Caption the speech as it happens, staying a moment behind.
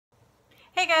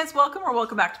Hey guys,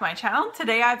 welcome back to my channel.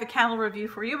 Today I have a candle review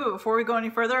for you, but before we go any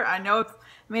further, I know I've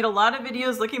made a lot of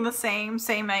videos looking the same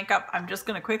makeup. I'm just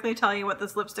going to quickly tell you what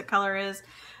this lipstick color is.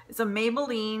 It's a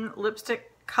Maybelline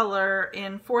lipstick color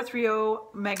in 430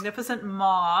 Magnificent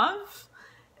Mauve,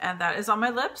 and that is on my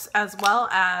lips, as well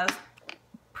as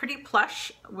Pretty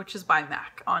Plush, which is by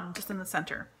MAC, on just in the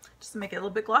center, just to make it a little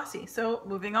bit glossy. So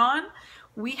moving on,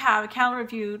 we have a candle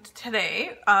review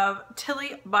today of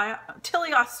Tilley by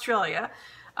Tilley Australia.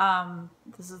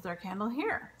 This is their candle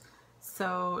here.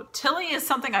 So Tilley is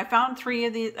something I found three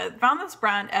of these. I found this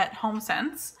brand at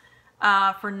HomeSense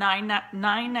for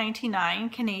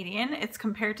 $9.99 Canadian. It's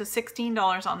compared to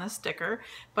 $16 on this sticker.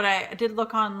 But I did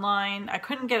look online. I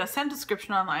couldn't get a scent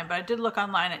description online, but I did look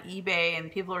online at eBay, and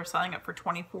people are selling it for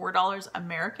 $24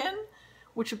 American,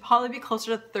 which would probably be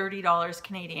closer to $30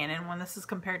 Canadian. And when this is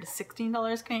compared to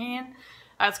 $16 Canadian,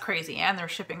 that's crazy. And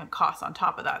there's shipping costs on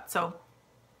top of that. So,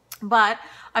 but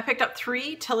I picked up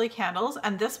 3 Tilley candles,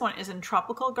 and this one is in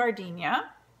Tropical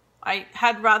Gardenia. I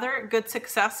had rather good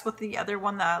success with the other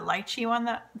one, the lychee one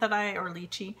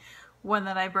lychee one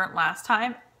that I burnt last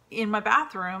time in my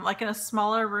bathroom, like in a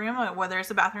smaller room, whether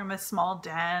it's a bathroom with a small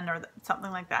den or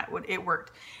something like that, it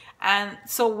worked. And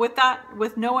so with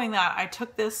knowing that, I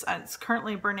took this, and it's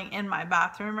currently burning in my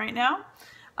bathroom right now.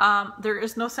 There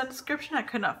is no scent description. I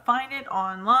could not find it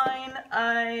online.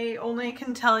 I only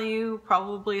can tell you,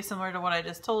 probably similar to what I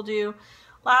just told you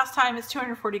last time, it's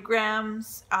 240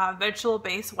 grams, vegetable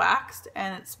base waxed,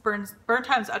 and it's burn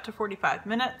time's up to 45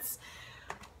 minutes.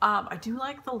 I do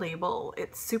like the label.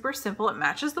 It's super simple. It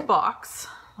matches the box.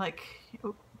 Like,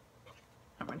 oh,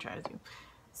 I'm gonna try to do.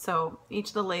 So each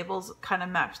of the labels kind of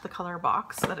match the color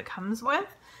box that it comes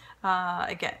with.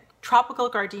 Again, Tropical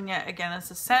Gardenia, again,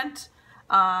 is a scent.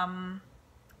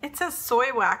 It says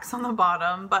soy wax on the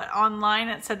bottom, but online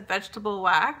it said vegetable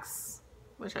wax,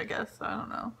 which I guess, I don't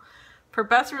know. For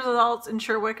best results,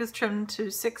 ensure wick is trimmed to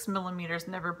 6 millimeters,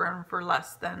 never burn for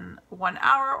less than 1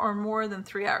 hour or more than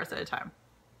 3 hours at a time.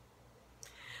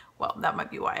 Well, that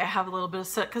might be why I have a little bit of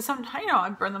soot, because sometimes, I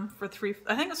burn them for 3,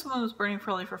 I think this one was burning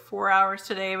probably for 4 hours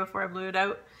today before I blew it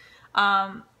out.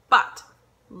 But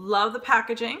love the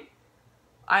packaging.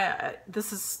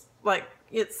 This is like,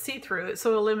 it's see-through,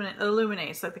 so it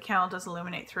illuminates, like the candle does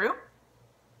illuminate through.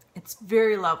 It's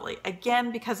very lovely.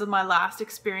 Again, because of my last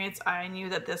experience, I knew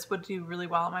that this would do really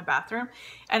well in my bathroom.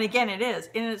 And again, it is.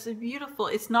 And it's beautiful.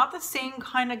 It's not the same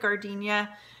kind of gardenia,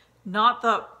 not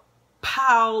the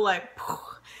pow, like,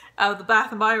 the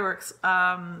Bath & Body Works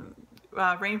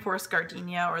Rainforest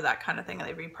Gardenia or that kind of thing.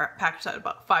 They've repackaged that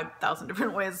about 5,000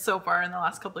 different ways so far in the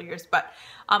last couple of years. But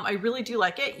I really do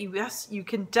like it. Yes, you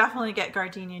can definitely get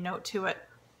gardenia note to it.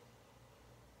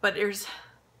 But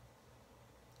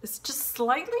it's just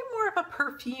slightly more of a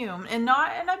perfume, and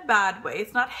not in a bad way.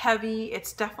 It's not heavy.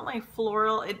 It's definitely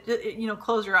floral. You know,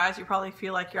 close your eyes, you probably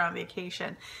feel like you're on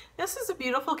vacation. This is a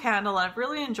beautiful candle, and I've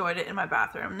really enjoyed it in my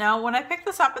bathroom. Now, when I picked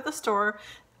this up at the store,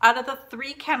 out of the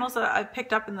 3 candles that I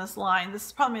picked up in this line, this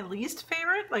is probably my least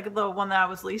favorite, like the one that I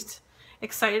was least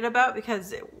excited about,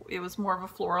 because it was more of a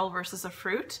floral versus a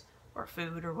fruit or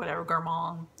food or whatever,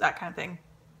 gourmand, that kind of thing.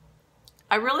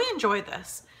 I really enjoyed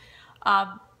this.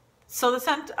 So the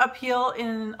scent appeal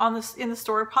in the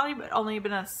store probably only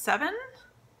been a 7,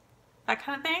 that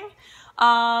kind of thing.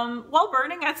 While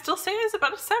burning, I'd still say it's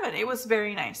about a 7. It was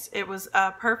very nice. It was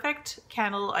a perfect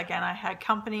candle. Again, I had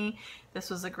company. This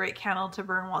was a great candle to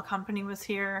burn while company was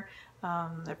here.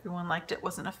 Everyone liked it.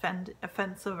 Wasn't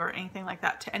offensive or anything like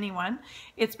that to anyone.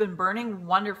 It's been burning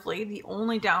wonderfully. The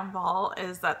only downfall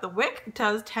is that the wick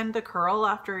does tend to curl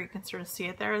after, you can sort of see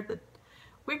it there. The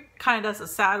wick kind of does a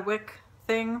sad wick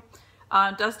thing.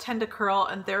 Does tend to curl,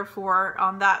 and therefore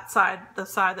on that side, the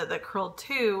side that curled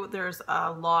to, there's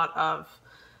a lot of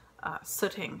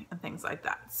sooting and things like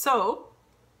that. So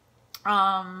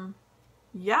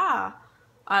yeah,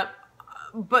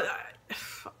 but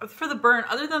for the burn,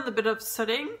 other than the bit of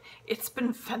sooting, it's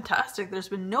been fantastic. There's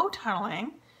been no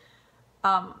tunneling,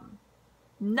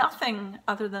 nothing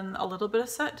other than a little bit of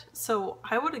soot. So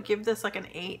I would give this like an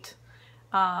 8.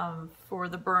 For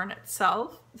the burn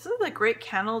itself. This is a great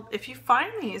candle. If you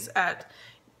find these at,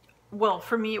 well,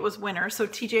 for me it was winter, so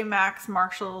TJ Maxx,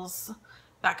 Marshalls,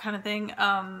 that kind of thing.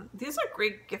 These are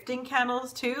great gifting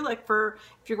candles too, like for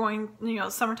if you're going,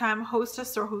 summertime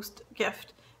hostess or host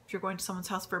gift, if you're going to someone's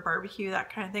house for a barbecue,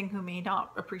 that kind of thing, who may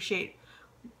not appreciate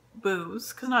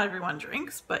booze, because not everyone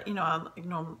drinks, but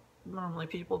normally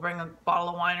people bring a bottle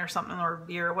of wine or something, or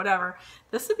beer or whatever.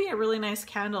 This would be a really nice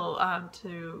candle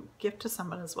to gift to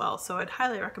someone as well. So I'd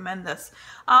highly recommend this.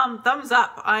 Thumbs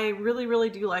up. I really, really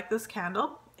do like this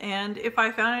candle. And if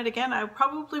I found it again, I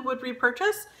probably would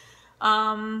repurchase.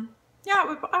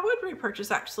 Yeah, I would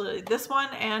repurchase actually this one,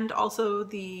 and also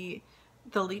the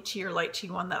lychee or lychee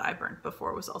one that I burnt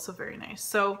before was also very nice.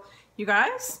 So you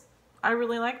guys, I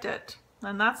really liked it.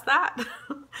 And that's that.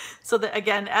 So that,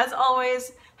 again, as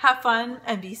always, have fun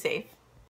and be safe.